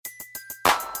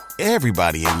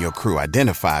Everybody in your crew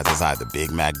identifies as either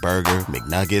Big Mac Burger,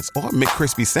 McNuggets, or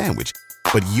McCrispy Sandwich.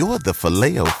 But you're the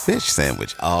Filet-O-Fish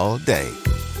Sandwich all day.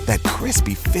 That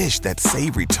crispy fish, that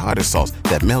savory tartar sauce,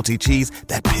 that melty cheese,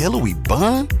 that pillowy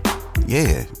bun.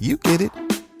 Yeah, you get it.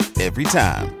 Every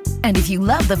time. And if you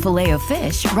love the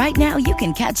Filet-O-Fish, right now you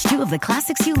can catch two of the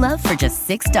classics you love for just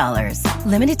 $6.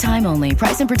 Limited time only.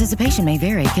 Price and participation may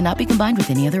vary. Cannot be combined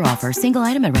with any other offer. Single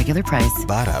item at regular price.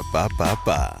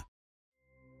 Ba-da-ba-ba-ba.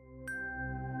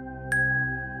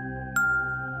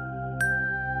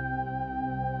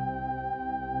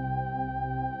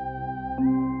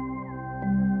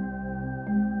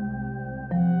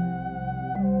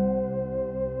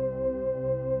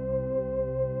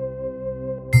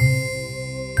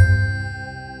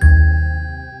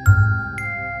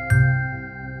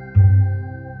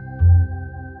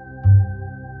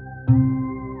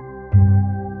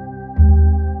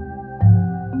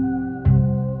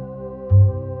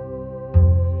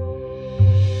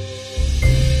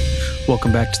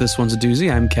 Welcome back to This One's a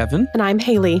Doozy. I'm Kevin. And I'm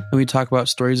Haley. And we talk about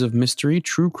stories of mystery,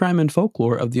 true crime, and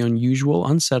folklore of the unusual,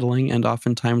 unsettling, and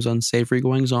oftentimes unsavory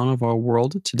goings-on of our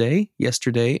world today,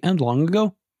 yesterday, and long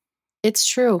ago. It's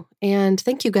true. And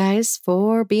thank you guys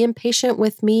for being patient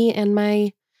with me and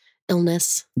my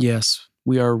illness. Yes,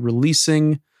 we are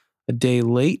releasing a day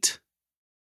late.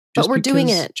 But we're doing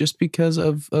it. Just because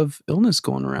of illness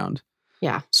going around.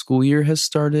 Yeah. School year has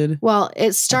started. Well,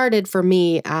 it started for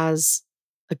me as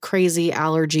a crazy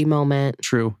allergy moment.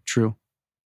 True.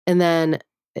 And then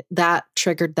that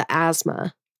triggered the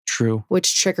asthma. True.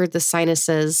 Which triggered the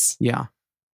sinuses. Yeah.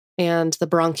 And the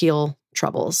bronchial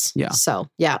troubles. Yeah. So,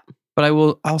 yeah. But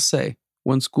I'll say,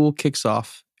 when school kicks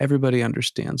off, everybody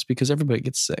understands because everybody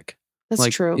gets sick. That's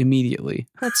true. Immediately.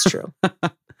 That's true.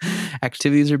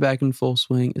 Activities are back in full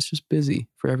swing. It's just busy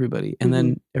for everybody. And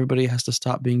then everybody has to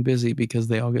stop being busy because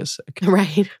they all get sick.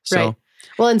 Right. So, right.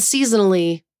 Well, and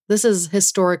seasonally, this is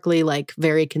historically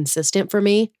very consistent for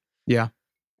me. Yeah.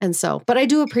 And so, but I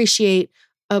do appreciate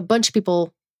a bunch of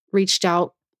people reached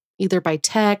out either by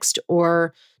text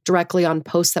or directly on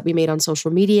posts that we made on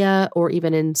social media or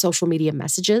even in social media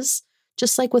messages,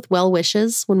 just like with well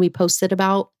wishes when we posted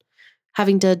about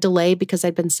having to delay because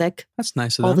I'd been sick. That's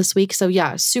nice of all them. this week. So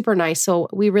yeah, super nice. So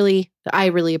I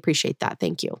really appreciate that.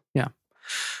 Thank you. Yeah.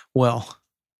 Well,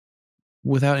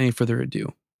 without any further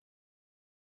ado,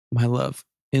 my love,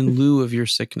 in lieu of your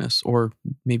sickness, or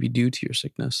maybe due to your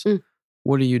sickness,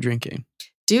 what are you drinking?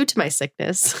 Due to my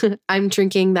sickness, I'm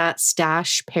drinking that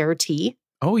Stash pear tea.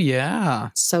 Oh,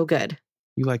 yeah. So good.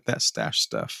 You like that Stash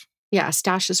stuff. Yeah,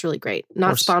 Stash is really great.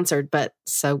 Not sponsored, but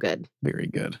so good. Very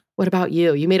good. What about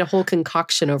you? You made a whole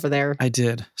concoction over there. I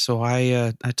did. So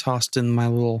I tossed in my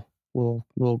little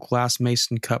glass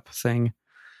mason cup thing,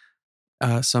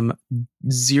 some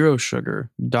zero sugar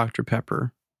Dr.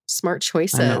 Pepper. Smart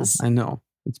choices. I know.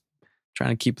 It's trying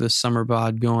to keep this summer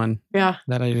bod going. Yeah.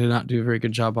 That I did not do a very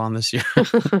good job on this year.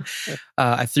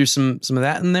 I threw some of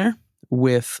that in there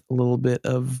with a little bit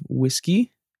of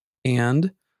whiskey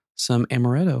and some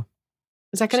amaretto.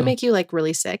 Is that going to make you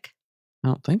really sick? I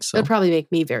don't think so. It would probably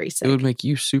make me very sick. It would make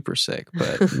you super sick,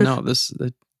 but no, it's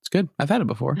good. I've had it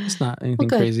before. It's not anything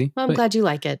crazy. Well, I'm glad you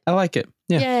like it. I like it.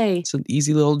 Yeah. Yay. It's an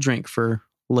easy little drink for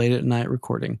late at night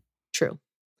recording. True.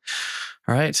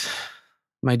 All right,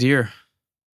 my dear,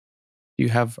 you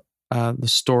have the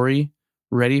story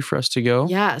ready for us to go?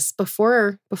 Yes.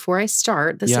 Before I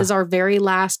start, this is our very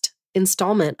last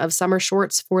installment of Summer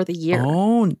Shorts for the year.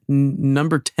 Oh,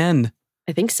 number 10.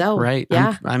 I think so. Right.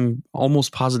 Yeah. I'm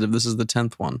almost positive this is the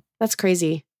 10th one. That's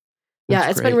crazy. Yeah,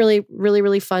 it's been really, really,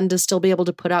 really fun to still be able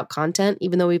to put out content,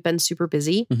 even though we've been super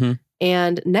busy. Mm-hmm.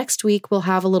 And next week we'll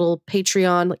have a little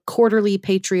Patreon, quarterly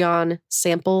Patreon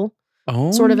sample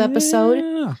sort of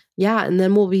episode. Yeah, and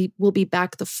then we'll be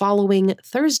back the following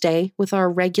Thursday with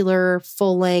our regular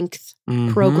full length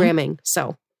programming.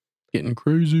 So getting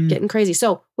crazy.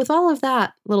 So with all of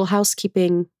that little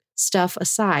housekeeping stuff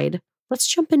aside, let's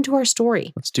jump into our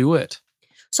story. Let's do it.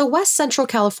 So West Central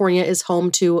California is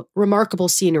home to remarkable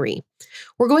scenery.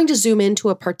 We're going to zoom into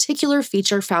a particular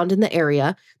feature found in the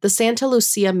area, the Santa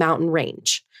Lucia Mountain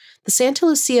Range. The Santa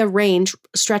Lucia Range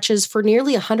stretches for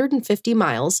nearly 150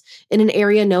 miles in an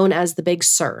area known as the Big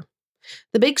Sur.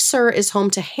 The Big Sur is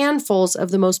home to handfuls of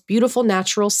the most beautiful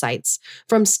natural sights,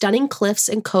 from stunning cliffs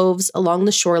and coves along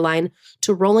the shoreline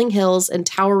to rolling hills and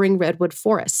towering redwood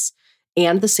forests,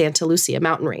 and the Santa Lucia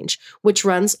Mountain Range, which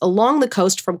runs along the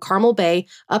coast from Carmel Bay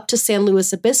up to San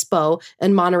Luis Obispo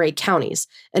and Monterey counties,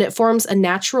 and it forms a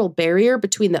natural barrier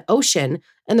between the ocean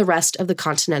and the rest of the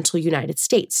continental United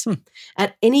States.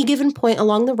 At any given point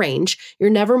along the range, you're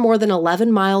never more than 11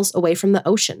 miles away from the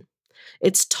ocean.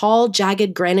 Its tall,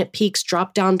 jagged granite peaks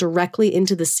drop down directly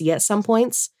into the sea at some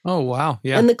points. Oh, wow.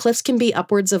 Yeah. And the cliffs can be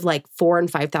upwards of like 4,000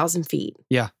 and 5,000 feet.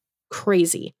 Yeah.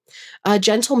 Crazy. A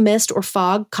gentle mist or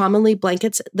fog commonly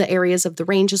blankets the areas of the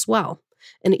range as well.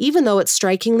 And even though it's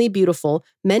strikingly beautiful,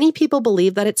 many people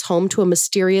believe that it's home to a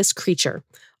mysterious creature,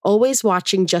 always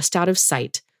watching just out of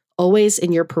sight, always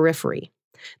in your periphery.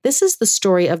 This is the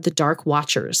story of the Dark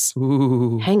Watchers.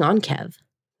 Ooh. Hang on, Kev.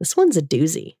 This one's a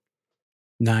doozy.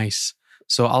 Nice.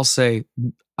 So I'll say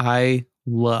I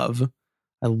love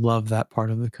that part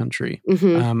of the country.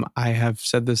 Mm-hmm. I have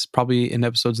said this probably in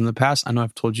episodes in the past. I know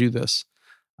I've told you this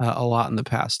a lot in the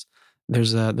past.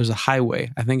 There's a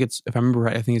highway. I think it's, if I remember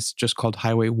right, I think it's just called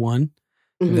Highway 1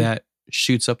 that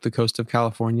shoots up the coast of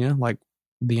California, like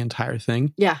the entire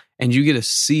thing. Yeah. And you get to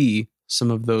see some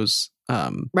of those.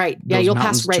 Right. Yeah, those you'll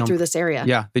pass right jump through this area.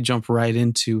 Yeah, they jump right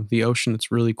into the ocean.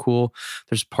 It's really cool.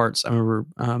 There's parts, I remember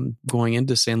going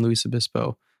into San Luis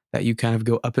Obispo that you kind of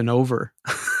go up and over.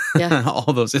 Yeah.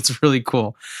 All those. It's really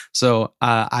cool. So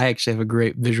I actually have a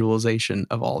great visualization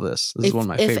of all this. This is one of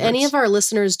my favorites. If any of our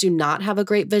listeners do not have a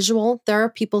great visual, there are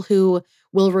people who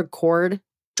will record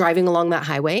driving along that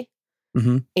highway.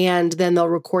 Mm-hmm. And then they'll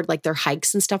record like their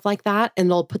hikes and stuff like that. And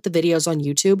they'll put the videos on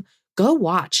YouTube. Go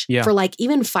watch for like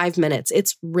even 5 minutes.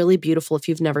 It's really beautiful if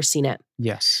you've never seen it.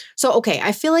 Yes. So, okay,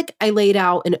 I feel like I laid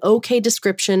out an okay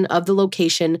description of the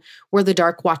location where the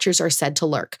Dark Watchers are said to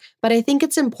lurk. But I think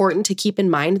it's important to keep in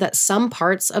mind that some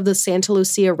parts of the Santa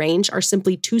Lucia Range are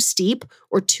simply too steep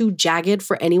or too jagged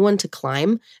for anyone to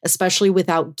climb, especially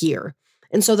without gear.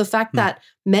 And so the fact that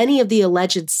many of the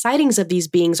alleged sightings of these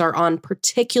beings are on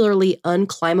particularly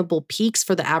unclimbable peaks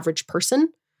for the average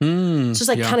person. So just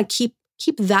like kind of keep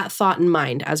that thought in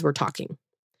mind as we're talking.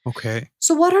 Okay.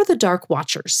 So what are the Dark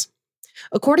Watchers?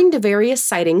 According to various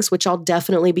sightings, which I'll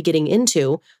definitely be getting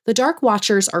into, the Dark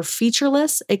Watchers are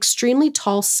featureless, extremely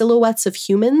tall silhouettes of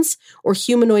humans or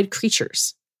humanoid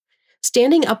creatures.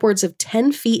 Standing upwards of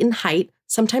 10 feet in height,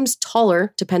 sometimes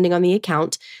taller, depending on the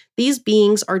account, these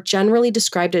beings are generally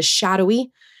described as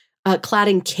shadowy, clad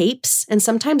in capes, and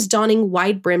sometimes donning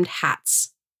wide-brimmed hats.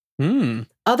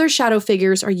 Other shadow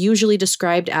figures are usually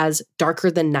described as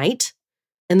darker than night,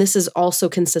 and this is also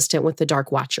consistent with the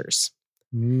Dark Watchers.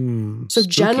 So Spooky,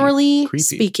 generally creepy.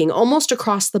 speaking, almost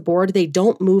across the board, they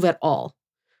don't move at all.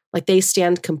 Like they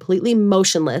stand completely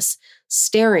motionless,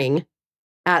 staring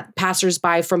at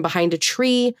passersby from behind a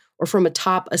tree or from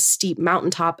atop a steep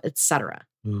mountaintop, etc.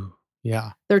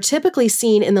 Yeah. They're typically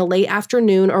seen in the late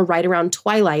afternoon or right around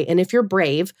twilight, and if you're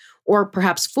brave or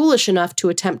perhaps foolish enough to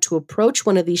attempt to approach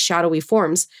one of these shadowy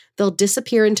forms, they'll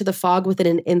disappear into the fog within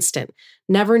an instant,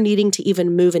 never needing to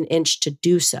even move an inch to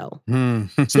do so.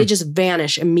 So they just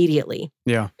vanish immediately.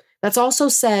 Yeah. That's also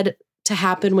said to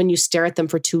happen when you stare at them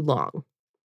for too long,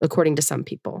 according to some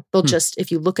people. They'll just,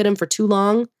 if you look at them for too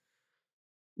long,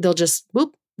 they'll just,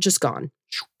 whoop, just gone.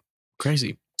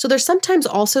 Crazy. So they're sometimes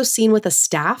also seen with a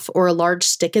staff or a large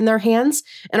stick in their hands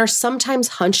and are sometimes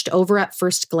hunched over at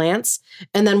first glance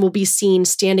and then will be seen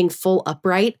standing full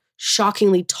upright,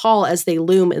 shockingly tall as they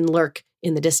loom and lurk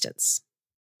in the distance.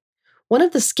 One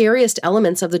of the scariest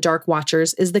elements of the Dark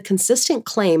Watchers is the consistent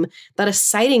claim that a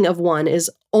sighting of one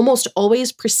is almost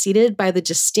always preceded by the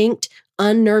distinct,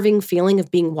 unnerving feeling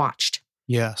of being watched.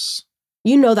 Yes.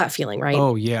 You know that feeling, right?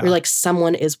 Oh, yeah. You're like,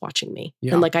 someone is watching me.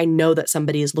 Yeah. And like, I know that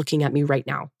somebody is looking at me right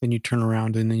now. Then you turn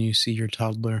around and then you see your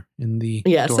toddler in the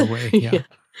Yes. doorway. Yeah.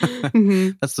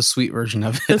 Mhm. That's the sweet version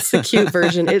of it. That's the cute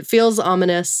version. It feels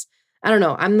ominous. I don't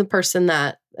know. I'm the person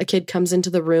that a kid comes into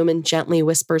the room and gently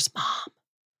whispers, "Mom."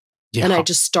 Yeah. And I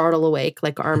just startle awake,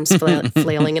 like arms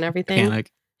flailing and everything.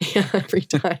 Panic. Yeah, every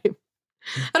time.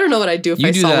 I don't know what I'd do if You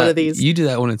I do saw that, one of these. You do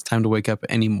that when it's time to wake up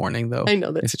any morning, though. I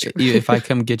know that's true. If I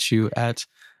come get you at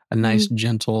a nice,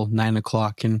 gentle 9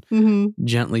 o'clock and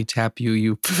gently tap you,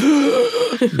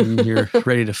 you're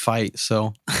ready to fight.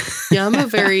 So Yeah, I'm a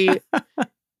very,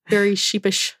 very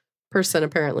sheepish person,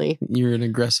 apparently. You're an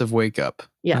aggressive wake up.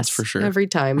 Yes, That's for sure. every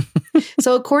time.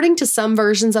 So according to some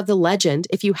versions of the legend,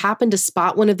 if you happen to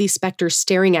spot one of these specters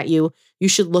staring at you, you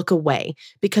should look away.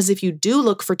 Because if you do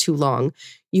look for too long,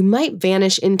 you might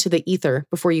vanish into the ether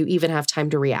before you even have time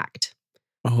to react.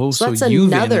 Oh, so that's you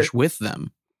another- vanish with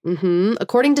them.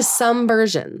 According to some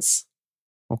versions.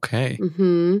 Okay.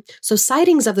 So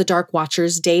sightings of the Dark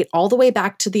Watchers date all the way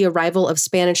back to the arrival of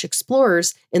Spanish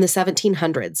explorers in the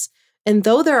 1700s. And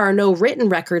though there are no written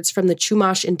records from the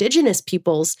Chumash indigenous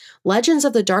peoples, legends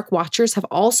of the Dark Watchers have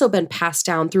also been passed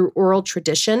down through oral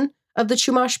tradition of the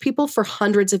Chumash people for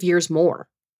hundreds of years more.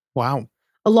 Wow.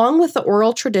 Along with the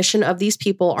oral tradition of these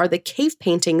people are the cave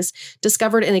paintings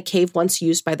discovered in a cave once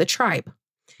used by the tribe.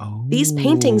 These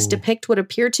paintings Oh. depict what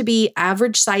appear to be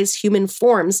average-sized human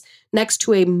forms next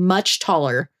to a much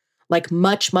taller, like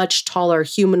much taller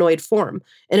humanoid form.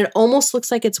 And it almost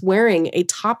looks like it's wearing a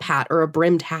top hat or a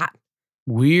brimmed hat.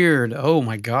 Weird. Oh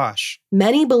my gosh.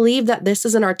 Many believe that this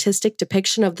is an artistic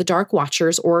depiction of the Dark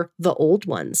Watchers, or the Old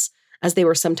Ones, as they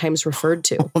were sometimes referred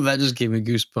to. Oh, that just gave me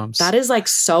goosebumps. That is like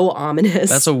so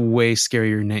ominous. That's a way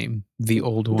scarier name. The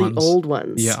Old Ones. The Old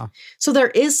Ones. Yeah. So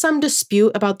there is some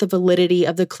dispute about the validity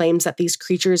of the claims that these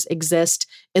creatures exist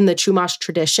in the Chumash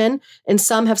tradition, and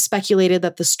some have speculated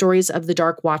that the stories of the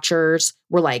Dark Watchers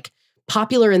were like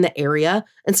popular in the area,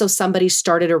 and so somebody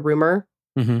started a rumor,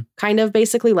 kind of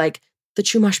basically like the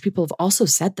Chumash people have also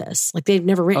said this. Like they've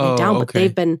never written it down, but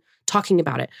they've been talking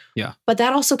about it. Yeah. But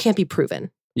that also can't be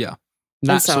proven. Yeah.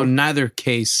 So neither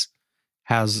case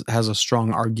has a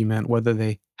strong argument whether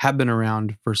they have been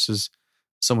around versus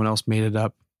someone else made it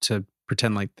up to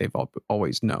pretend like they've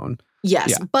always known. Yes,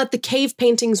 Yeah. but the cave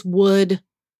paintings would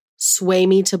sway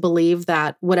me to believe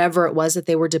that whatever it was that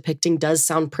they were depicting does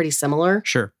sound pretty similar.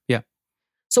 Sure. Yeah.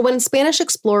 So when Spanish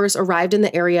explorers arrived in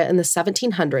the area in the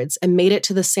 1700s and made it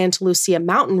to the Santa Lucia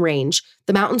mountain range,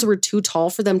 the mountains were too tall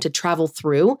for them to travel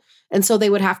through. And so they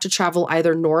would have to travel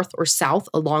either north or south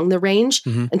along the range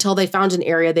until they found an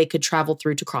area they could travel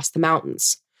through to cross the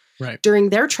mountains. Right. During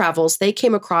their travels, they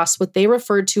came across what they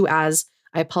referred to as,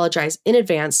 I apologize in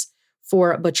advance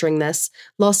for butchering this,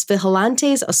 Los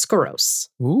Vigilantes Oscuros,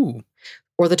 Ooh.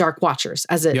 or the Dark Watchers,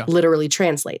 as it literally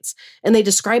translates. And they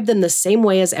described them the same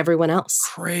way as everyone else.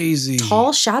 Crazy.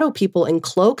 Tall shadow people in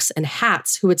cloaks and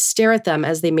hats who would stare at them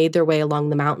as they made their way along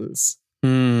the mountains.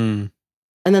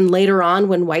 And then later on,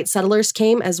 when white settlers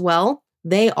came as well,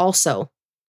 they also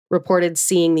reported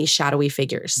seeing these shadowy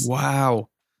figures. Wow.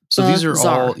 So these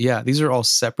are all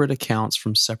separate accounts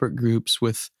from separate groups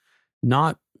with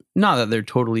not that they're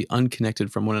totally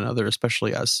unconnected from one another,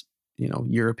 especially as,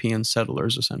 European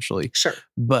settlers essentially. Sure.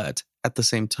 But at the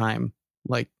same time,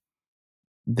 like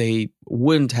they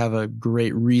wouldn't have a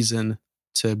great reason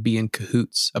to be in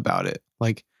cahoots about it.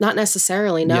 Like not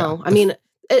necessarily, no. Yeah. I mean,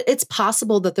 it's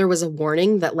possible that there was a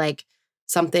warning that like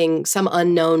some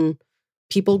unknown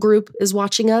people group is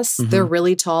watching us. They're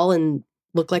really tall and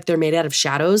look like they're made out of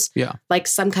shadows. Yeah. Like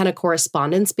some kind of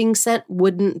correspondence being sent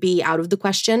wouldn't be out of the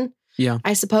question. Yeah.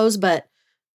 I suppose, but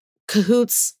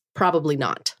cahoots, probably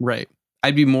not. Right.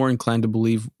 I'd be more inclined to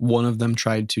believe one of them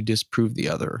tried to disprove the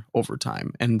other over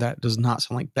time. And that does not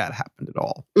sound like that happened at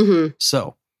all.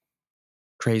 So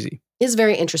crazy. Is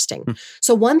very interesting.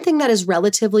 So one thing that is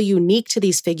relatively unique to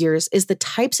these figures is the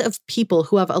types of people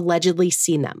who have allegedly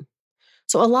seen them.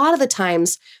 So a lot of the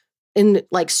times in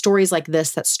like stories like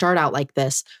this that start out like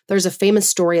this, there's a famous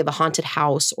story of a haunted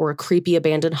house or a creepy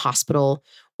abandoned hospital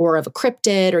or of a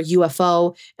cryptid or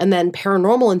UFO, and then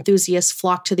paranormal enthusiasts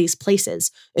flock to these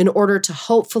places in order to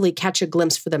hopefully catch a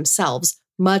glimpse for themselves,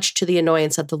 much to the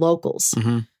annoyance of the locals.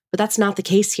 But that's not the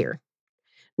case here.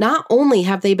 Not only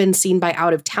have they been seen by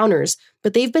out-of-towners,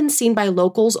 but they've been seen by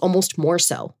locals almost more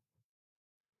so.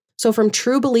 So from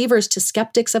true believers to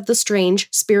skeptics of the strange,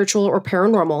 spiritual, or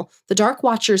paranormal, the Dark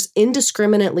Watchers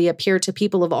indiscriminately appear to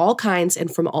people of all kinds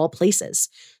and from all places.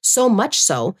 So much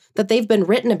so that they've been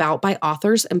written about by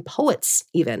authors and poets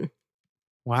even.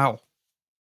 Wow.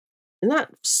 Isn't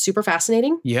that super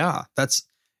fascinating? Yeah.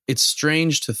 It's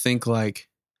strange to think like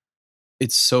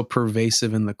it's so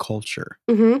pervasive in the culture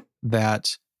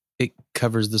that it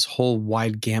covers this whole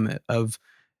wide gamut of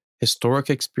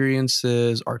historic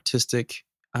experiences, artistic,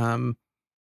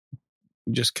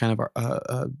 just kind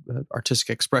of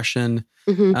artistic expression,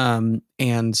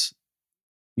 and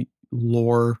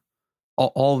lore.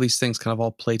 All these things kind of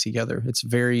all play together. It's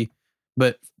very,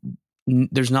 but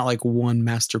there's not like one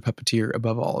master puppeteer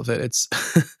above all of it. It's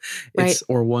Right.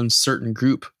 or one certain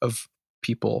group of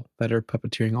people that are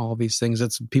puppeteering all of these things.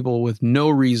 It's people with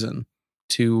no reason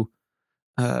to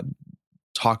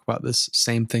talk about this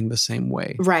same thing the same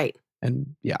way. Right.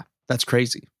 And yeah, that's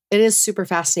crazy. It is super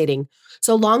fascinating.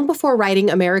 So long before writing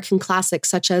American classics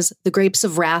such as The Grapes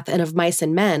of Wrath and Of Mice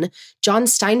and Men, John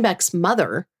Steinbeck's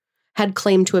mother had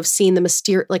claimed to have seen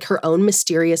her own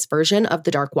mysterious version of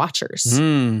the Dark Watchers.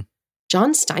 John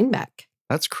Steinbeck.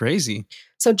 That's crazy.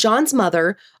 So John's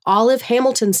mother, Olive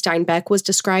Hamilton Steinbeck, was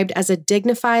described as a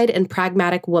dignified and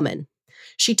pragmatic woman.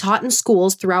 She taught in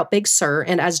schools throughout Big Sur,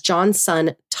 and as John's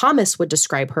son, Thomas, would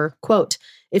describe her, quote,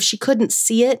 if she couldn't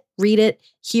see it, read it,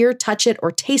 hear, touch it,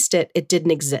 or taste it, it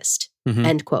didn't exist,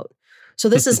 end quote. So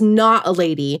this is not a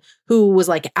lady who was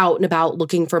like out and about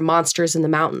looking for monsters in the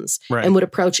mountains and would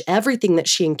approach everything that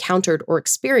she encountered or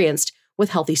experienced with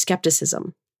healthy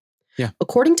skepticism. Yeah.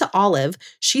 According to Olive,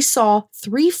 she saw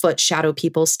 3-foot shadow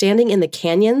people standing in the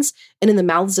canyons and in the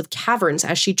mouths of caverns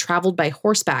as she traveled by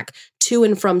horseback to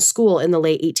and from school in the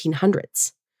late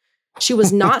 1800s. She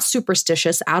was not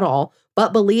superstitious at all,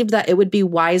 but believed that it would be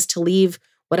wise to leave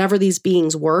whatever these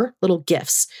beings were, little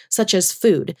gifts, such as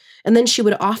food. And then she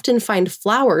would often find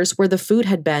flowers where the food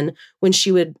had been when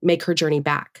she would make her journey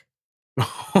back.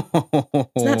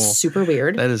 Isn't that super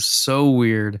weird? That is so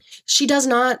weird. She does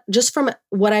not, just from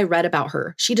what I read about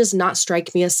her, she does not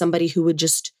strike me as somebody who would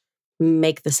just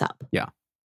make this up. Yeah.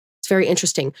 It's very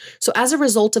interesting. So as a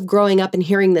result of growing up and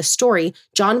hearing this story,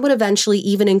 John would eventually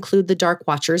even include the Dark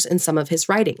Watchers in some of his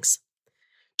writings.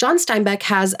 John Steinbeck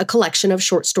has a collection of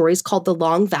short stories called The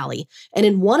Long Valley. And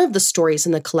in one of the stories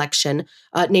in the collection,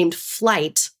 named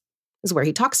Flight, is where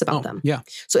he talks about them. Yeah.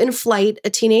 So in Flight, a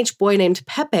teenage boy named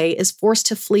Pepe is forced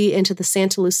to flee into the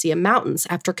Santa Lucia Mountains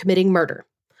after committing murder.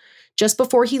 Just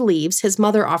before he leaves, his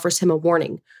mother offers him a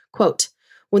warning. Quote,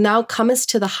 "When thou comest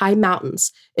to the high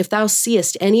mountains, if thou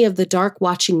seest any of the dark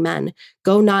watching men,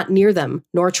 go not near them,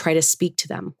 nor try to speak to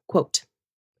them." Quote.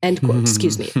 End quote,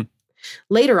 excuse me.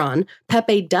 Later on,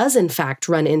 Pepe does in fact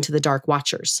run into the Dark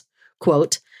Watchers.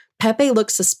 Quote, "Pepe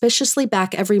looked suspiciously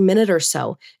back every minute or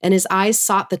so, and his eyes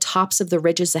sought the tops of the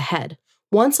ridges ahead.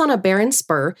 Once on a barren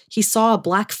spur, he saw a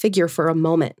black figure for a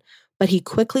moment, but he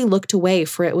quickly looked away,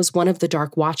 for it was one of the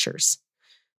Dark Watchers.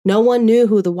 No one knew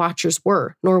who the Watchers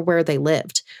were, nor where they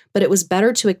lived, but it was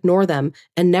better to ignore them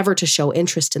and never to show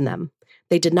interest in them.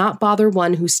 They did not bother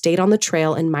one who stayed on the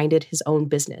trail and minded his own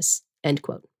business." End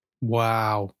quote.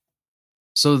 Wow.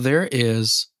 So there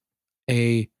is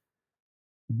a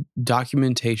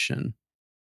documentation.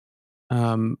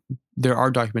 There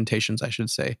are documentations, I should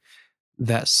say,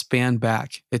 that span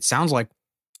back. It sounds like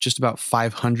just about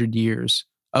 500 years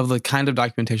of the kind of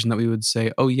documentation that we would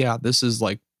say, oh yeah, this is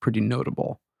like pretty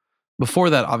notable. Before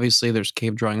that, obviously, there's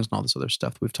cave drawings and all this other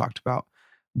stuff we've talked about.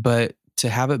 But to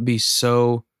have it be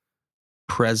so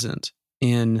present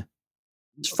in...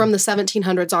 From the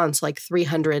 1700s on, so like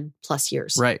 300 plus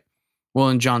years. Right. Well,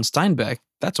 in John Steinbeck,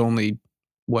 that's only,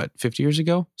 what, 50 years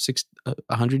ago?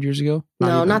 100 years ago?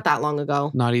 Not that long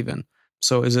ago. Not even.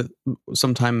 So is it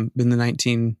sometime in the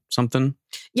 19-something?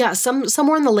 Yeah,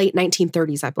 somewhere in the late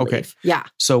 1930s, I believe. Okay. Yeah.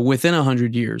 So within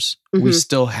 100 years, we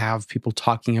still have people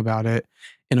talking about it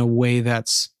in a way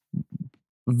that's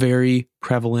very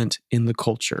prevalent in the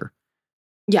culture.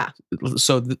 Yeah.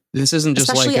 So this isn't just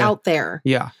especially like out there.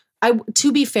 Yeah.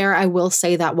 To be fair, I will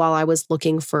say that while I was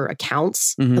looking for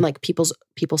accounts and like people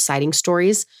citing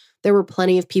stories, there were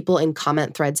plenty of people in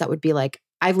comment threads that would be like,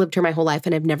 "I've lived here my whole life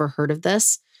and I've never heard of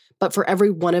this." But for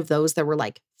every one of those, there were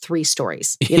like 3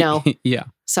 stories, you know? Yeah.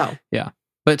 So. Yeah.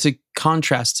 But to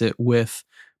contrast it with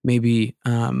maybe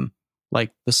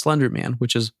like the Slender Man,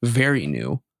 which is very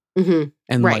new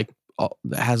and like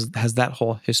has that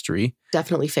whole history.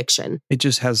 Definitely fiction. It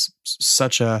just has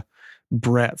such a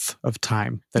breadth of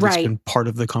time that it's been part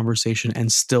of the conversation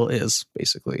and still is,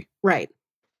 basically. Right.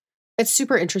 It's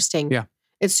super interesting. Yeah.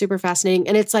 It's super fascinating.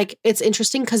 And it's like, it's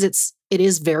interesting because it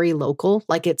is very local.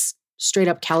 Like it's straight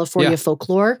up California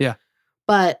folklore. Yeah.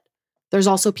 But there's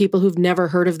also people who've never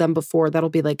heard of them before that'll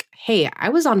be like, "Hey, I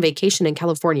was on vacation in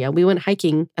California. We went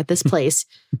hiking at this place,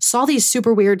 saw these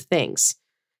super weird things.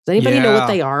 Does anybody know what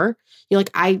they are?" You're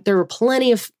like, there were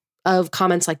plenty of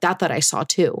comments like that I saw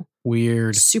too.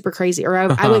 Weird. Super crazy. Or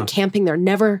I went camping there,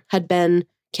 never had been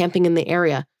camping in the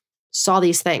area, saw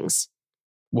these things.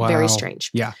 Wow. Very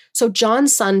strange. Yeah. So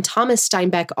John's son, Thomas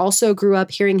Steinbeck, also grew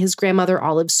up hearing his grandmother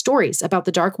Olive's stories about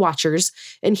the Dark Watchers,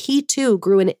 and he too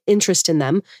grew an interest in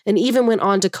them and even went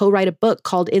on to co-write a book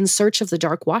called In Search of the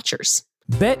Dark Watchers.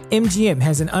 BetMGM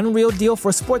has an unreal deal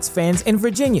for sports fans in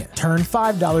Virginia. Turn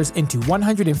 $5 into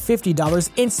 $150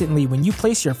 instantly when you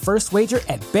place your first wager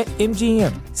at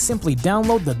BetMGM. Simply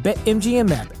download the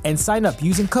BetMGM app and sign up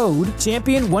using code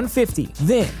Champion150.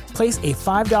 Then, place a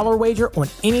 $5 wager on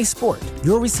any sport.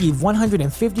 You'll receive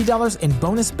 $150 in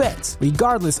bonus bets,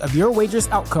 regardless of your wager's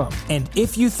outcome. And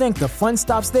if you think the fun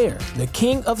stops there, the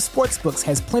King of Sportsbooks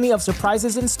has plenty of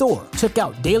surprises in store. Check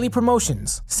out daily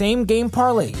promotions, same-game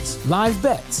parlays, live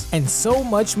bets, and so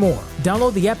much more.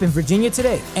 Download the app in Virginia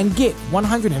today and get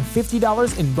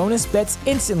 $150 in bonus bets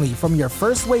instantly from your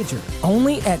first wager.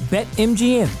 Only at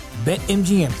BetMGM.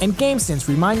 BetMGM and GameSense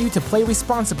remind you to play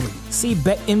responsibly. See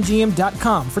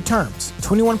BetMGM.com for terms.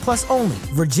 21 plus only.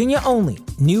 Virginia only.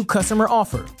 New customer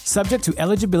offer. Subject to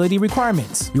eligibility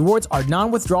requirements. Rewards are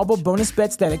non-withdrawable bonus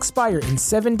bets that expire in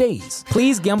 7 days.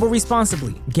 Please gamble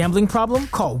responsibly. Gambling problem?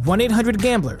 Call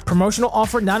 1-800-GAMBLER. Promotional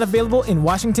offer not available in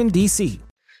Washington, D.C.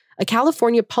 A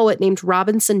California poet named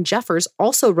Robinson Jeffers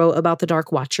also wrote about the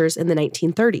Dark Watchers in the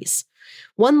 1930s.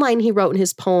 One line he wrote in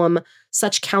his poem,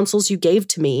 Such Counsels You Gave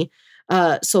to Me.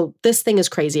 So this thing is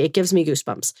crazy. It gives me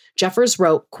goosebumps. Jeffers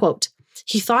wrote, quote,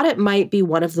 he thought it might be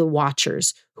one of the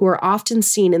watchers who are often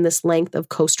seen in this length of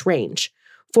coast range.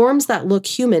 Forms that look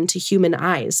human to human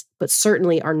eyes, but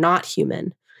certainly are not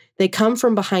human. They come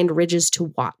from behind ridges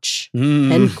to watch.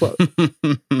 End quote.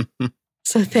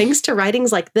 So thanks to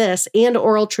writings like this and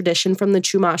oral tradition from the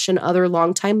Chumash and other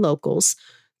longtime locals,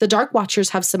 the Dark Watchers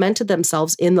have cemented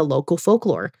themselves in the local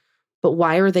folklore. But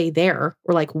why are they there?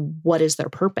 Or like, what is their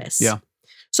purpose? Yeah.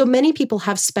 So many people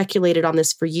have speculated on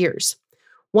this for years.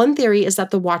 One theory is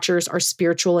that the Watchers are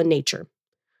spiritual in nature.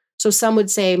 So some would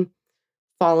say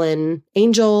fallen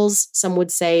angels. Some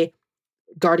would say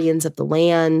guardians of the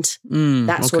land,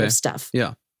 that sort of stuff.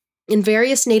 Yeah. In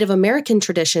various Native American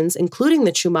traditions, including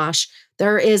the Chumash,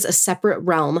 there is a separate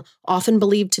realm, often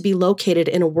believed to be located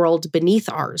in a world beneath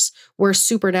ours, where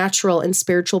supernatural and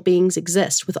spiritual beings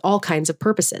exist with all kinds of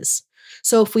purposes.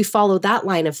 So if we follow that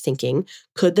line of thinking,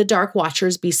 could the Dark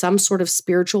Watchers be some sort of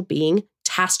spiritual being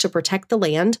tasked to protect the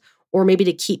land, or maybe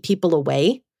to keep people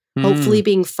away? Hopefully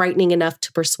being frightening enough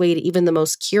to persuade even the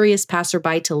most curious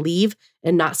passerby to leave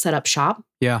and not set up shop?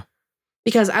 Yeah.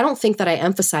 Because I don't think that I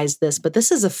emphasized this, but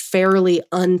this is a fairly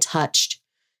untouched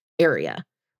area.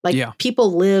 Like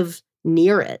people live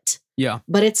near it. Yeah.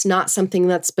 But it's not something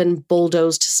that's been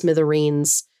bulldozed to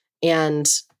smithereens and,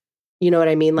 you know what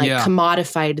I mean? Like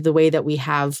commodified the way that we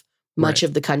have much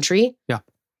of the country. Yeah.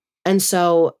 And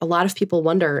so a lot of people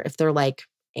wonder if they're like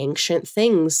ancient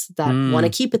things that want to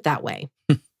keep it that way.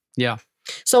 Yeah.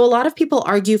 So a lot of people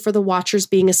argue for the Watchers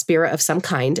being a spirit of some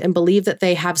kind and believe that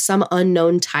they have some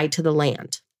unknown tie to the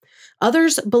land.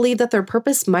 Others believe that their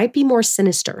purpose might be more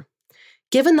sinister.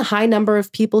 Given the high number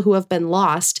of people who have been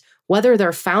lost, whether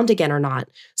they're found again or not,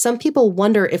 some people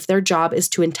wonder if their job is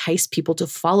to entice people to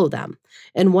follow them.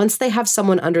 And once they have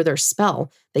someone under their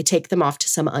spell, they take them off to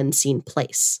some unseen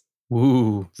place.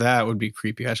 Ooh, that would be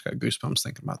creepy. I just got goosebumps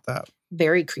thinking about that.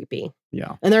 Very creepy.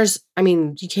 Yeah.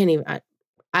 And you can't even...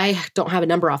 I don't have a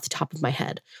number off the top of my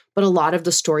head, but a lot of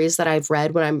the stories that I've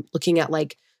read when I'm looking at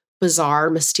like bizarre,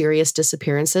 mysterious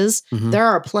disappearances, there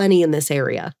are plenty in this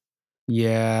area.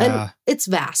 Yeah. And it's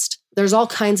vast. There's all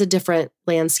kinds of different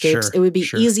landscapes. It would be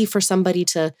easy for somebody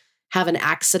to have an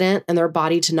accident and their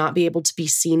body to not be able to be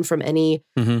seen from any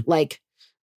like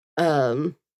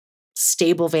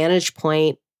stable vantage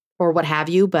point or what have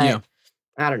you. But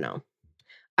I don't know.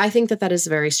 I think that is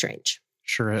very strange.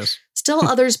 Sure is. Still,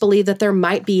 others believe that there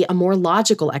might be a more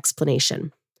logical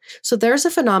explanation. So there's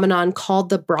a phenomenon called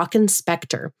the Brocken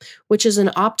specter, which is an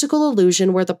optical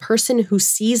illusion where the person who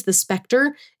sees the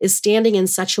specter is standing in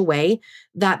such a way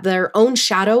that their own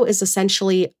shadow is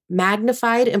essentially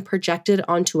magnified and projected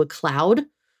onto a cloud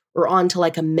or onto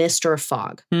like a mist or a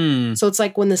fog. So it's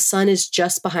like when the sun is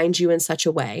just behind you in such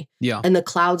a way and the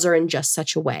clouds are in just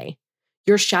such a way,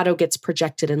 your shadow gets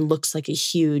projected and looks like a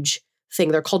huge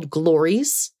thing. They're called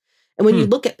glories. And when you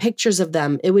look at pictures of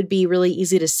them, it would be really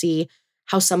easy to see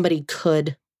how somebody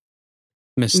could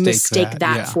mistake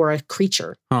that for a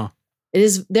creature. It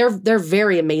is they're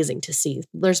very amazing to see.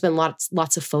 There's been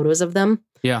lots of photos of them.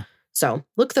 Yeah. So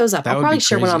look those up. I'll probably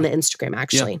share one on the Instagram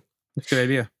actually. Yeah. That's a good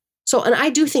idea. So, and I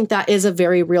do think that is a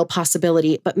very real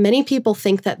possibility, but many people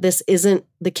think that this isn't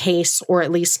the case, or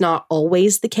at least not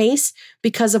always the case,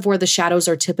 because of where the shadows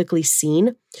are typically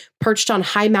seen, perched on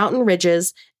high mountain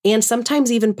ridges, and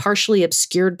sometimes even partially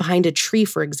obscured behind a tree,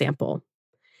 for example.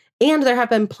 And there have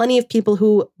been plenty of people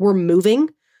who were moving,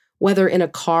 whether in a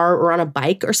car or on a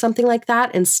bike or something like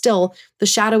that, and still the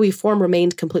shadowy form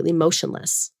remained completely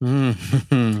motionless.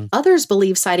 Others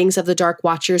believe sightings of the Dark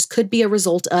Watchers could be a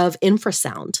result of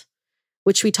infrasound,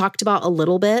 which we talked about a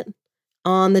little bit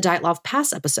on the Dyatlov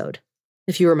Pass episode,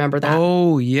 if you remember that.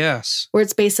 Oh, yes. Where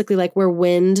it's basically like where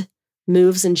wind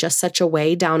moves in just such a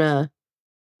way down a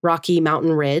rocky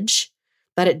mountain ridge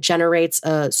that it generates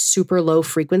a super low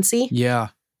frequency. Yeah.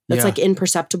 That's like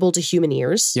imperceptible to human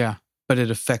ears. Yeah. But it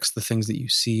affects the things that you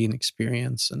see and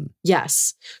experience. And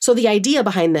yes. So the idea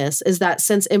behind this is that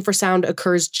since infrasound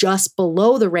occurs just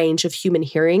below the range of human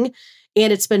hearing,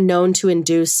 and it's been known to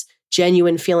induce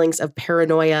genuine feelings of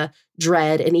paranoia,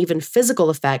 dread, and even physical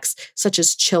effects, such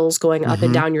as chills going up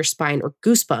and down your spine or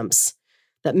goosebumps,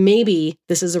 that maybe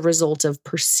this is a result of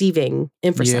perceiving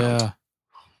infrasound. Yeah.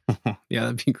 Yeah,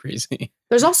 that'd be crazy.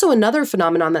 There's also another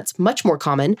phenomenon that's much more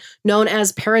common, known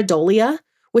as pareidolia,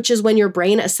 which is when your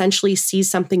brain essentially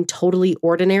sees something totally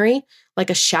ordinary, like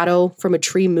a shadow from a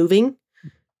tree moving.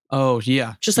 Oh,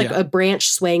 yeah. Just like a branch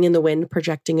swaying in the wind,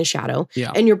 projecting a shadow.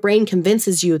 Yeah. And your brain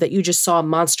convinces you that you just saw a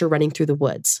monster running through the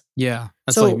woods. Yeah.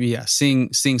 That's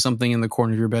seeing something in the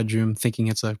corner of your bedroom, thinking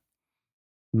it's a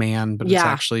man, but it's Yeah.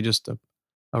 actually just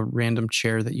a random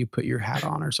chair that you put your hat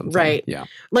on or something. Right. Yeah.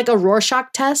 Like a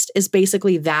Rorschach test is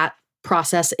basically that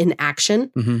process in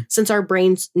action, since our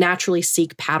brains naturally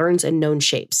seek patterns and known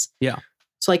shapes. Yeah.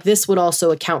 So like this would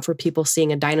also account for people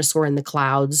seeing a dinosaur in the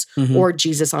clouds or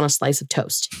Jesus on a slice of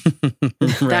toast,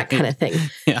 that kind of thing.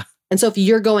 Yeah. And so if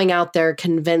you're going out there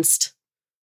convinced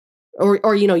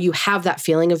or you have that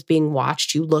feeling of being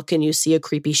watched, you look and you see a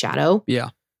creepy shadow. Yeah.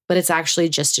 But it's actually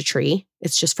just a tree.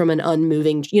 It's just from an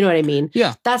unmoving, you know what I mean?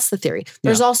 Yeah. That's the theory.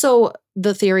 There's also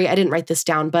the theory, I didn't write this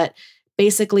down, but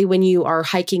basically when you are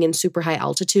hiking in super high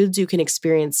altitudes, you can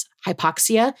experience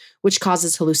hypoxia, which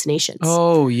causes hallucinations.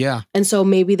 Oh, yeah. And so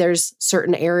maybe there's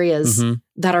certain areas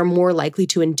that are more likely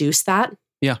to induce that.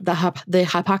 Yeah. The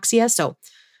hypoxia. So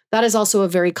that is also a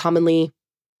very commonly,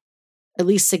 at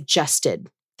least suggested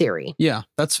theory. Yeah.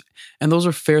 And those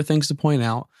are fair things to point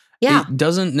out. Yeah. It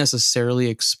doesn't necessarily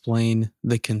explain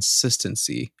the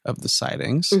consistency of the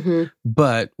sightings,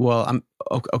 but I'm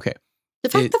okay. The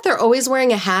fact that they're always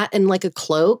wearing a hat and like a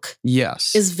cloak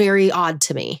yes, is very odd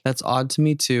to me. That's odd to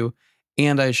me too.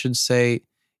 And I should say,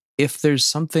 if there's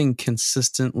something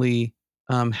consistently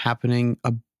happening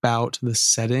about the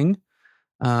setting,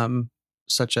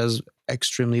 such as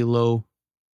extremely low,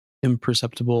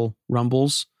 imperceptible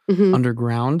rumbles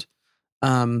underground,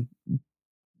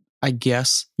 I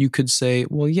guess you could say,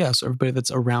 well, yes, everybody that's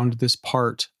around this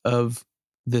part of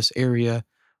this area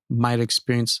might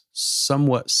experience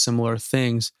somewhat similar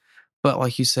things. But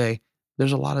like you say,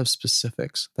 there's a lot of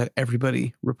specifics that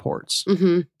everybody reports.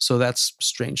 So that's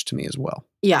strange to me as well.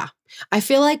 Yeah. I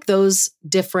feel like those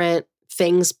different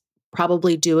things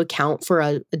probably do account for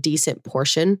a decent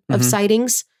portion of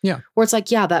sightings. Yeah. Where it's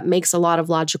like, yeah, that makes a lot of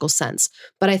logical sense.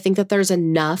 But I think that there's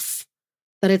enough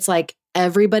that it's like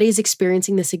everybody's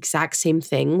experiencing this exact same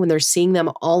thing when they're seeing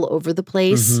them all over the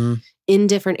place in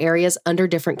different areas under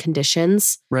different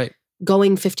conditions. Right.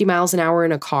 Going 50 miles an hour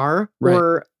in a car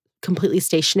or completely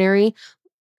stationary,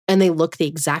 and they look the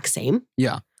exact same.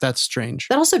 Yeah, that's strange.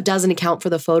 That also doesn't account for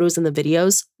the photos and the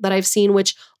videos that I've seen,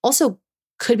 which also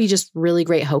could be just really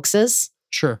great hoaxes.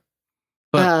 Sure.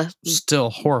 But still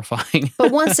horrifying.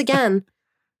 But once again,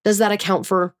 does that account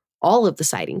for all of the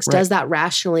sightings? Right. Does that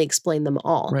rationally explain them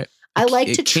all? Right. I like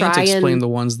to It try can't explain and the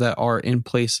ones that are in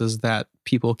places that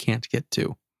people can't get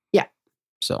to. Yeah.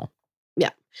 So. Yeah.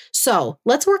 So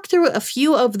let's work through a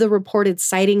few of the reported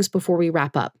sightings before we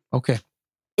wrap up. Okay.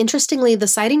 Interestingly, the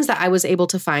sightings that I was able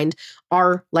to find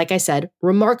are, like I said,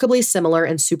 remarkably similar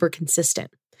and super consistent.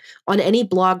 On any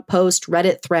blog post,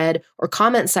 Reddit thread, or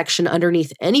comment section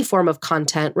underneath any form of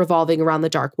content revolving around the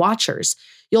Dark Watchers,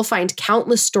 you'll find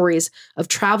countless stories of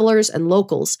travelers and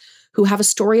locals who have a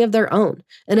story of their own.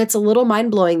 And it's a little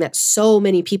mind-blowing that so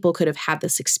many people could have had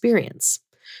this experience.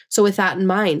 So with that in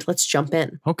mind, let's jump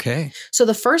in. Okay. So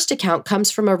the first account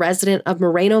comes from a resident of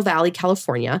Moreno Valley,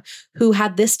 California, who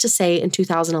had this to say in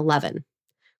 2011.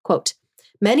 Quote,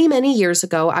 "Many, many years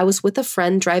ago, I was with a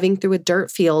friend driving through a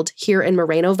dirt field here in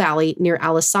Moreno Valley near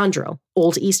Alessandro,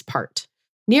 Old East Part,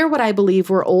 near what I believe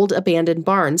were old abandoned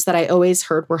barns that I always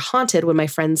heard were haunted when my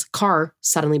friend's car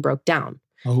suddenly broke down.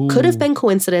 Could have been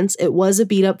coincidence. It was a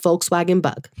beat up Volkswagen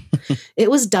Bug.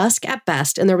 It was dusk at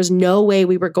best, and there was no way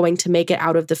we were going to make it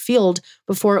out of the field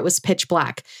before it was pitch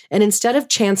black. And instead of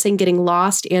chancing getting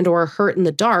lost and or hurt in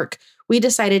the dark, we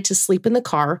decided to sleep in the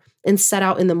car and set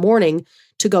out in the morning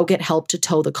to go get help to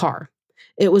tow the car.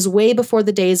 It was way before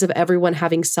the days of everyone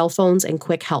having cell phones and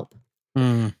quick help.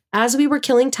 As we were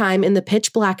killing time in the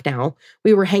pitch black now,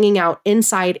 we were hanging out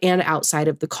inside and outside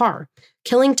of the car,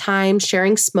 killing time,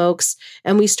 sharing smokes,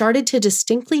 and we started to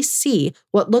distinctly see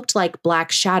what looked like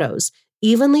black shadows,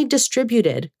 evenly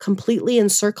distributed, completely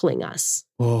encircling us.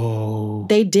 Whoa.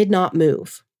 They did not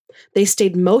move. They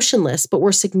stayed motionless, but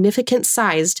were significant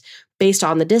sized based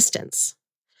on the distance.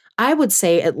 I would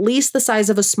say at least the size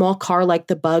of a small car like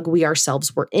the Bug we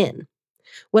ourselves were in.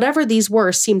 Whatever these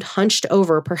were seemed hunched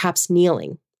over, perhaps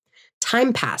kneeling.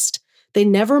 Time passed. They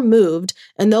never moved,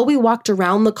 and though we walked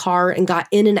around the car and got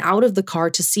in and out of the car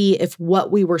to see if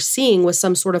what we were seeing was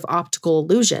some sort of optical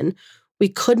illusion, we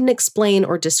couldn't explain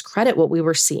or discredit what we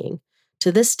were seeing.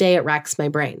 To this day, it racks my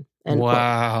brain." End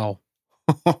wow.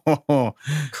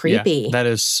 Creepy. Yeah, that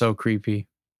is so creepy.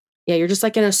 Yeah, you're just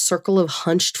like in a circle of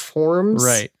hunched forms.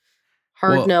 Right.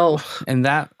 Hard no. And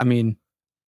that, I mean,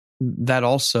 that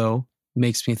also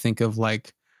makes me think of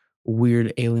like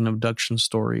weird alien abduction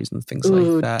stories and things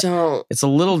Ooh, like that. Don't. It's a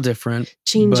little different.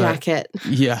 Jean but jacket.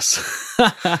 Yes.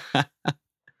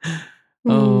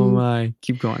 Oh my.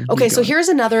 Keep going. Okay, Keep so going. here's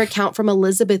another account from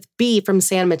Elizabeth B. from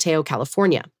San Mateo,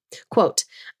 California. Quote,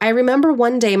 I remember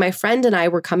one day my friend and I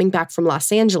were coming back from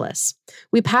Los Angeles.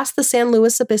 We passed the San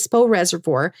Luis Obispo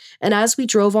Reservoir, and as we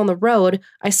drove on the road,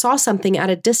 I saw something at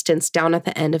a distance down at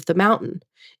the end of the mountain.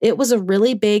 It was a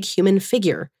really big human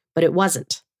figure, but it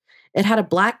wasn't. It had a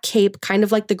black cape, kind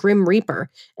of like the Grim Reaper,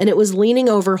 and it was leaning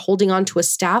over holding onto a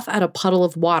staff at a puddle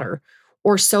of water,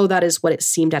 or so that is what it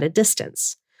seemed at a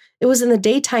distance. It was in the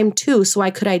daytime too, so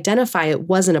I could identify it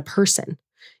wasn't a person.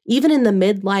 Even in the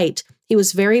mid-light, he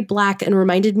was very black and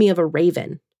reminded me of a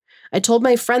raven. I told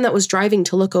my friend that was driving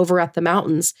to look over at the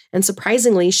mountains, and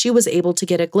surprisingly, she was able to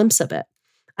get a glimpse of it.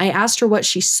 I asked her what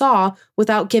she saw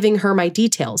without giving her my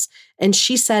details, and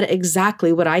she said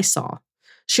exactly what I saw.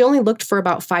 She only looked for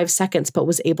about 5 seconds, but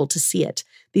was able to see it.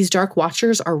 These dark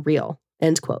watchers are real.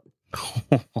 End quote.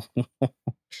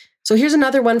 So here's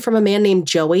another one from a man named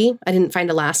Joey. I didn't find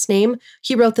a last name.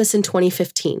 He wrote this in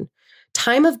 2015.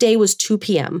 Time of day was 2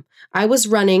 p.m. I was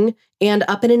running and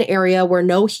up in an area where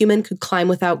no human could climb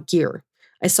without gear.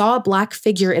 I saw a black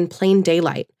figure in plain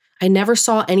daylight. I never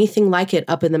saw anything like it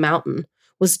up in the mountain.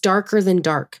 Was darker than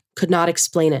dark. Could not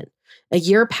explain it. A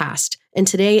year passed, and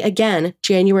today again,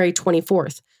 January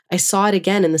 24th, I saw it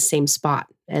again in the same spot.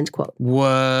 End quote.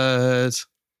 What?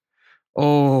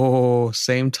 Oh,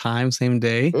 same time, same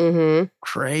day? Mm-hmm.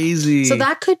 Crazy. So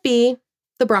that could be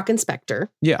the Brocken Spectre.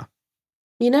 Yeah.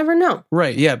 You never know.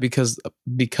 Right. Yeah. Because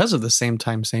of the same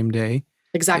time, same day.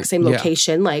 Exact same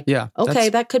location. Okay,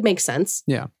 that could make sense.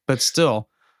 Yeah. But still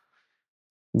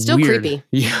weird. Creepy.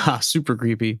 Yeah. Super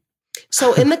creepy.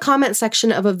 So in the comment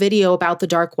section of a video about the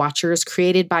Dark Watchers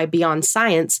created by Beyond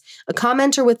Science, a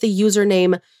commenter with the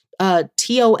username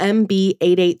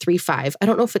TOMB8835. I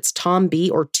don't know if it's Tom B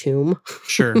or Tomb.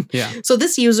 Sure. Yeah. So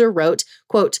this user wrote,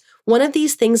 quote, one of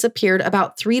these things appeared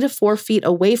about 3 to 4 feet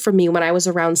away from me when I was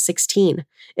around 16.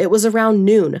 It was around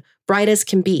noon, bright as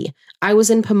can be. I was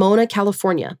in Pomona,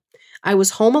 California. I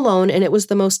was home alone, and it was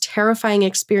the most terrifying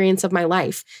experience of my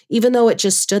life, even though it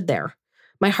just stood there.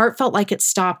 My heart felt like it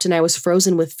stopped, and I was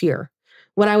frozen with fear.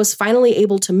 When I was finally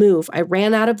able to move, I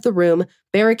ran out of the room,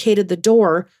 barricaded the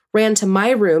door, ran to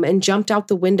my room, and jumped out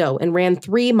the window and ran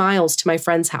 3 miles to my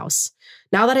friend's house.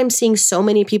 Now that I'm seeing so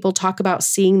many people talk about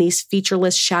seeing these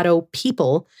featureless shadow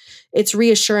people, it's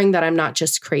reassuring that I'm not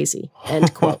just crazy.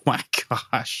 End quote. Oh my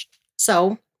gosh.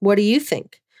 So, what do you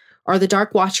think? Are the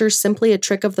Dark Watchers simply a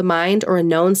trick of the mind or a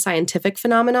known scientific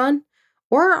phenomenon?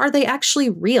 Or are they actually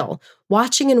real,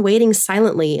 watching and waiting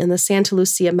silently in the Santa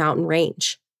Lucia mountain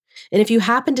range? And if you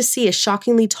happen to see a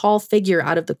shockingly tall figure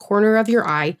out of the corner of your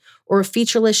eye, or a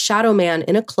featureless shadow man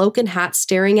in a cloak and hat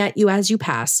staring at you as you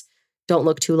pass, don't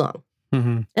look too long.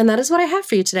 Mm-hmm. And that is what I have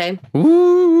for you today.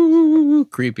 Ooh,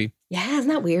 creepy. Yeah, isn't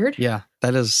that weird? Yeah,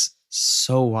 that is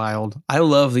so wild. I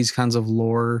love these kinds of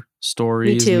lore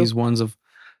stories. Me too. These ones of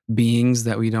beings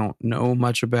that we don't know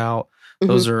much about. Mm-hmm.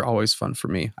 Those are always fun for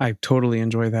me. I totally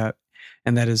enjoy that.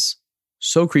 And that is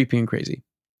so creepy and crazy.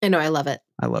 I know, I love it.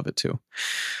 I love it too.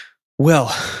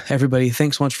 Well, everybody,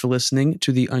 thanks so much for listening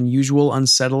to the unusual,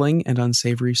 unsettling, and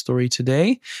unsavory story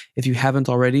today. If you haven't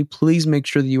already, please make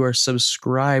sure that you are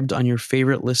subscribed on your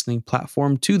favorite listening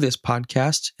platform to this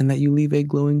podcast and that you leave a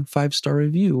glowing 5-star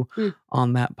review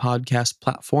on that podcast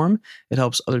platform. It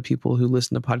helps other people who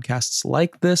listen to podcasts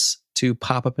like this to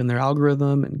pop up in their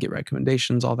algorithm and get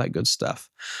recommendations, all that good stuff.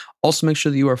 Also, make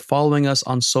sure that you are following us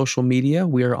on social media.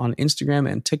 We are on Instagram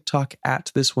and TikTok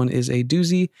at This One Is a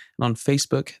Doozy, and on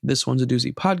Facebook, This One's a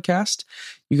Doozy Podcast.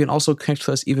 You can also connect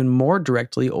with us even more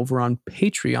directly over on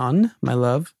Patreon, my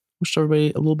love. I'll show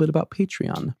everybody a little bit about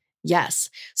Patreon. Yes.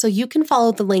 So you can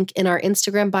follow the link in our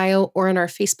Instagram bio or in our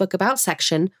Facebook About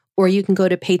section, or you can go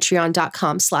to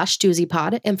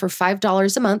patreon.com/doozypod, and for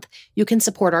 $5 a month, you can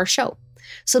support our show.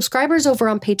 Subscribers over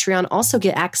on Patreon also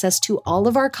get access to all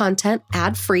of our content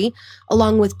ad-free,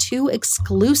 along with 2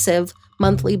 exclusive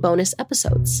monthly bonus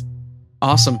episodes.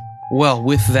 Awesome. Well,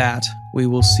 with that, we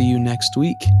will see you next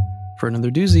week for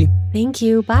another doozy. Thank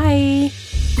you. Bye.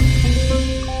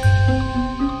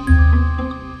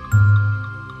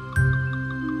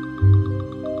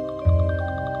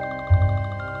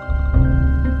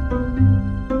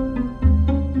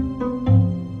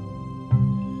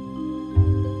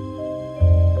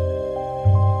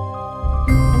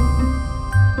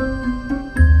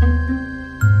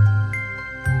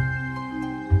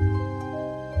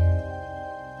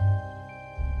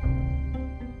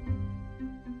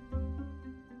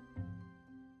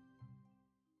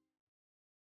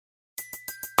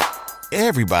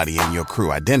 Everybody in your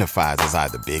crew identifies as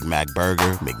either Big Mac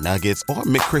Burger, McNuggets, or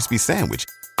McCrispy Sandwich.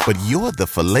 But you're the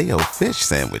Filet-O-Fish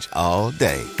Sandwich all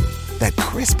day. That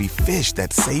crispy fish,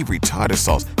 that savory tartar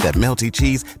sauce, that melty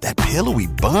cheese, that pillowy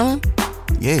bun.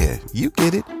 Yeah, you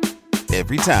get it.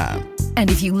 every time. And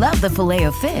if you love the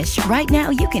Filet-O-Fish, right now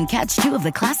you can catch two of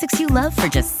the classics you love for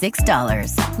just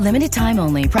 $6. Limited time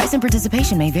only. Price and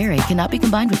participation may vary. Cannot be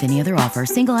combined with any other offer.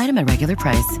 Single item at regular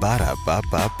price.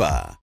 Ba-da-ba-ba-ba.